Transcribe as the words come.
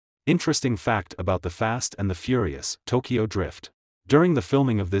Interesting fact about The Fast and the Furious, Tokyo Drift. During the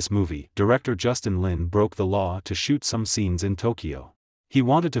filming of this movie, director Justin Lin broke the law to shoot some scenes in Tokyo. He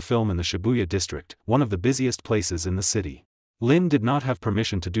wanted to film in the Shibuya district, one of the busiest places in the city. Lin did not have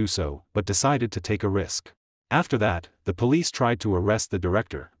permission to do so, but decided to take a risk. After that, the police tried to arrest the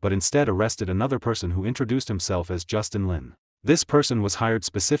director, but instead arrested another person who introduced himself as Justin Lin. This person was hired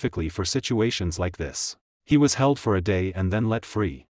specifically for situations like this. He was held for a day and then let free.